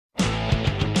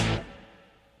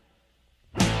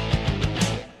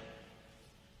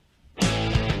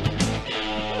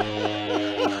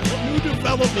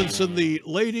Robinson, the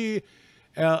Lady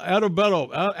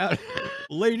Antebellum.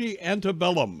 Lady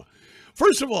Antebellum.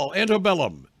 First of all,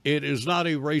 Antebellum. It is not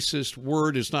a racist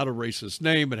word. It's not a racist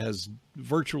name. It has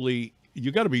virtually.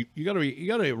 You got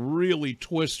to really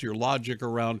twist your logic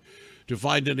around to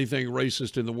find anything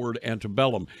racist in the word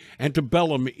antebellum.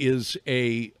 Antebellum is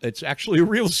it's actually a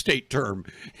real estate term.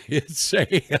 It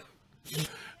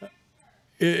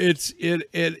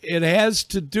has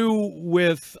to do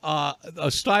with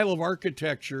a style of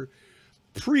architecture,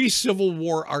 pre-Civil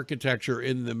War architecture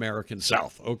in the American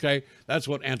South. Okay, that's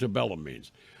what antebellum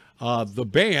means. The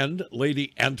band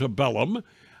Lady Antebellum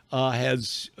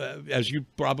has, as you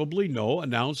probably know,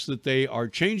 announced that they are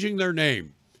changing their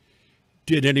name.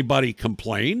 Did anybody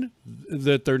complain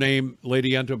that their name,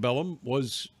 Lady Antebellum,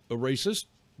 was a racist?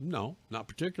 No, not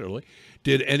particularly.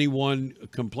 Did anyone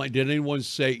complain? Did anyone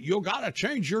say, you got to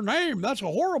change your name? That's a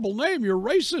horrible name. You're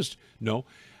racist. No.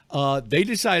 They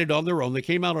decided on their own. They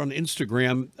came out on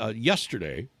Instagram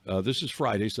yesterday. This is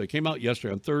Friday, so they came out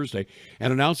yesterday on Thursday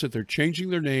and announced that they're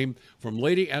changing their name from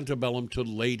Lady Antebellum to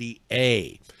Lady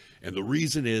A. And the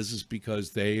reason is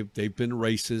because they've been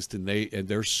racist and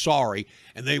they're sorry,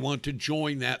 and they want to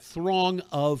join that throng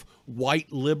of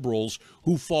white liberals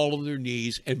who fall on their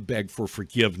knees and beg for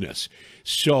forgiveness.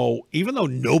 So even though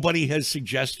nobody has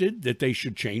suggested that they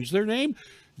should change their name,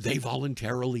 they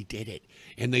voluntarily did it.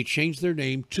 And they changed their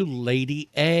name to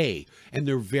Lady A. And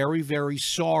they're very, very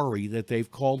sorry that they've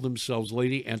called themselves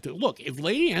Lady Antebellum. Look, if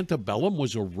Lady Antebellum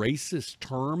was a racist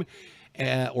term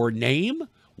or name,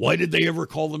 why did they ever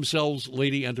call themselves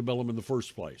Lady Antebellum in the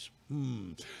first place?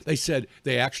 They said,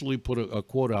 they actually put a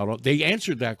quote out. They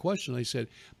answered that question. They said,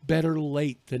 better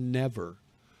late than never.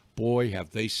 Boy,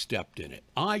 have they stepped in it.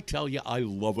 I tell you, I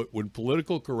love it when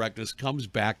political correctness comes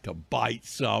back to bite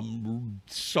some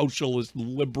socialist,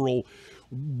 liberal,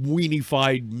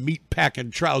 weenie-fied,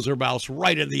 meat-packing trouser mouse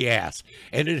right in the ass.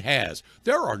 And it has.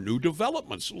 There are new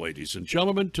developments, ladies and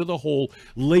gentlemen, to the whole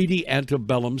Lady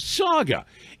Antebellum saga.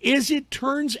 As it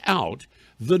turns out,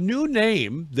 the new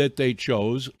name that they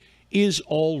chose is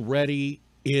already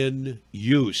in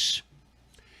use.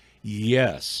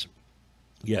 Yes,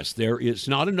 there is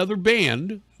not another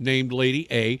band named Lady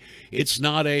A. It's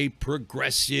not a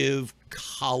progressive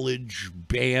college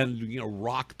band,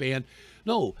 rock band.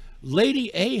 No,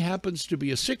 Lady A happens to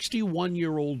be a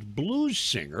 61-year-old blues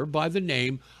singer by the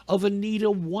name of Anita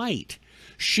White.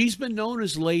 She's been known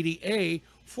as Lady A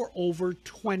for over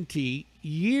 20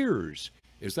 years.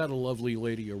 Is that a lovely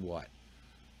lady or what?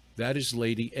 That is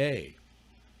Lady A.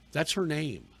 That's her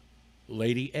name.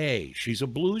 Lady A. She's a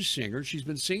blues singer. She's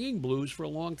been singing blues for a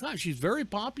long time. She's very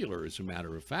popular, as a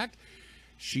matter of fact.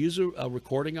 She is a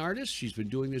recording artist. She's been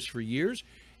doing this for years,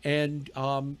 and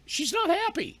she's not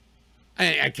happy.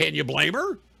 And can you blame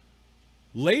her?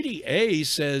 Lady A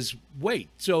says, wait,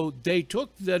 so they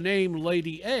took the name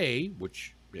Lady A,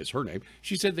 which is her name.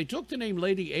 She said they took the name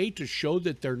Lady A to show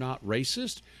that they're not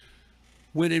racist,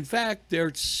 when in fact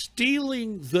they're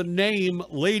stealing the name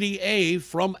Lady A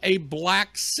from a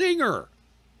black singer.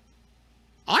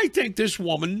 I think this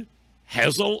woman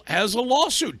has a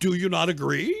lawsuit. Do you not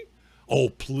agree? Oh,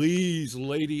 please,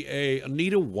 Lady A.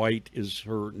 Anita White is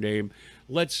her name.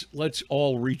 Let's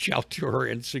all reach out to her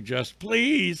and suggest,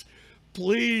 please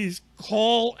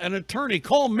call an attorney.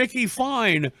 Call Mickey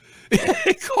Fine.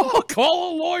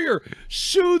 call a lawyer.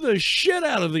 Sue the shit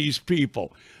out of these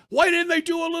people. Why didn't they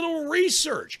do a little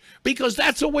research? Because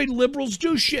that's the way liberals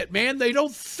do shit, man. They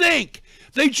don't think.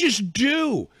 They just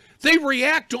do. They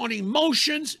react on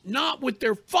emotions, not with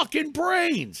their fucking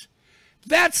brains.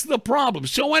 That's the problem.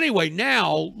 So anyway,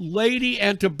 now Lady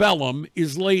Antebellum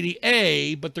is Lady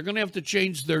A, but they're going to have to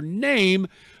change their name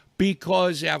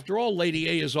because, after all, Lady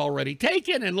A is already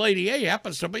taken, and Lady A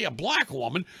happens to be a black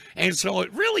woman, and so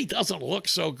it really doesn't look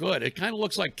so good. It kind of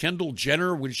looks like Kendall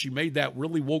Jenner when she made that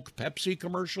really woke Pepsi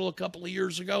commercial a couple of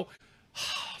years ago.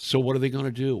 So what are they going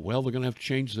to do? Well, they're going to have to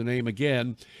change the name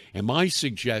again, and my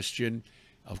suggestion,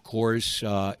 of course,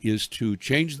 is to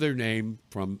change their name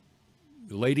from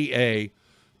Lady A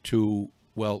to,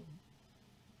 well,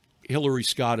 Hillary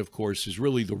Scott, of course, is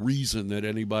really the reason that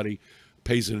anybody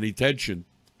pays any attention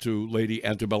to Lady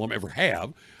Antebellum ever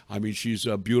have. I mean, she's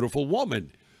a beautiful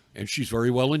woman, and she's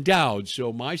very well endowed.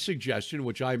 So my suggestion,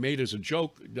 which I made as a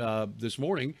joke this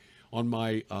morning on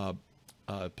my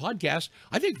podcast,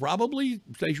 I think probably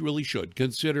they really should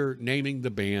consider naming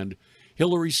the band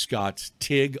Hillary Scott's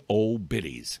Tig O'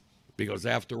 Bitties, because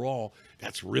after all,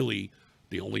 that's really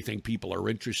the only thing people are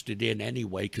interested in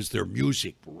anyway, because their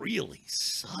music really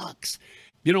sucks.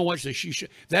 You know what?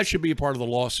 That should be a part of the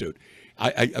lawsuit.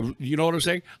 You know what I'm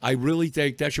saying? I really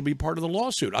think that should be part of the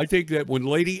lawsuit. I think that when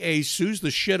Lady A sues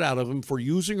the shit out of him for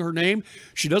using her name,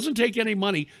 she doesn't take any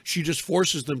money. She just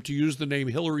forces them to use the name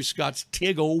Hillary Scott's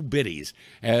Tig Ol' Bitties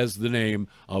as the name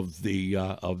of the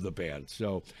band.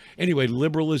 So anyway,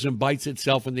 liberalism bites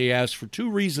itself in the ass for two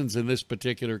reasons in this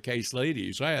particular case,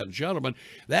 ladies and gentlemen.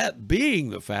 That being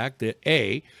the fact that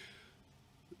A,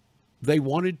 they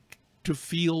wanted to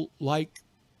feel like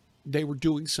they were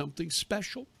doing something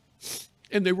special.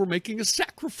 And they were making a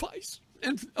sacrifice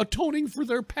and atoning for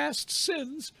their past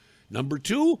sins. Number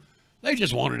two, they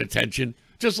just wanted attention,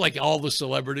 just like all the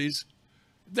celebrities.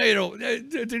 They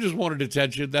just wanted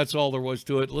attention. That's all there was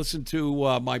to it. Listen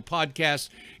to my podcast.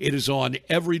 It is on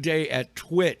every day at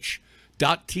twitch.tv.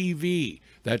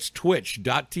 That's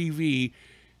twitch.tv.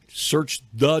 Search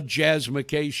The Jazz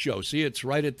mCkAY Show. See, it's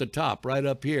right at the top, right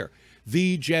up here.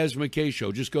 The Jazz mCkAY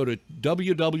Show. Just go to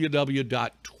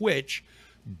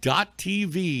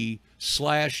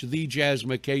www.twitch.tv/The Jazz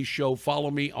mCkAY Show.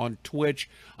 Follow me on Twitch.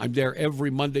 I'm there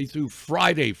every Monday through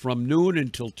Friday from noon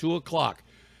until 2 o'clock.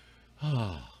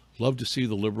 Love to see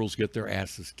the liberals get their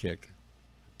asses kicked.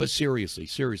 But seriously,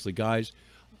 guys,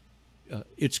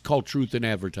 it's called Truth in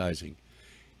Advertising.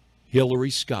 Hillary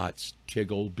Scott's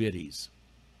Tig Ol' Bitties.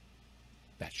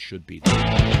 That should be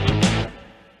there.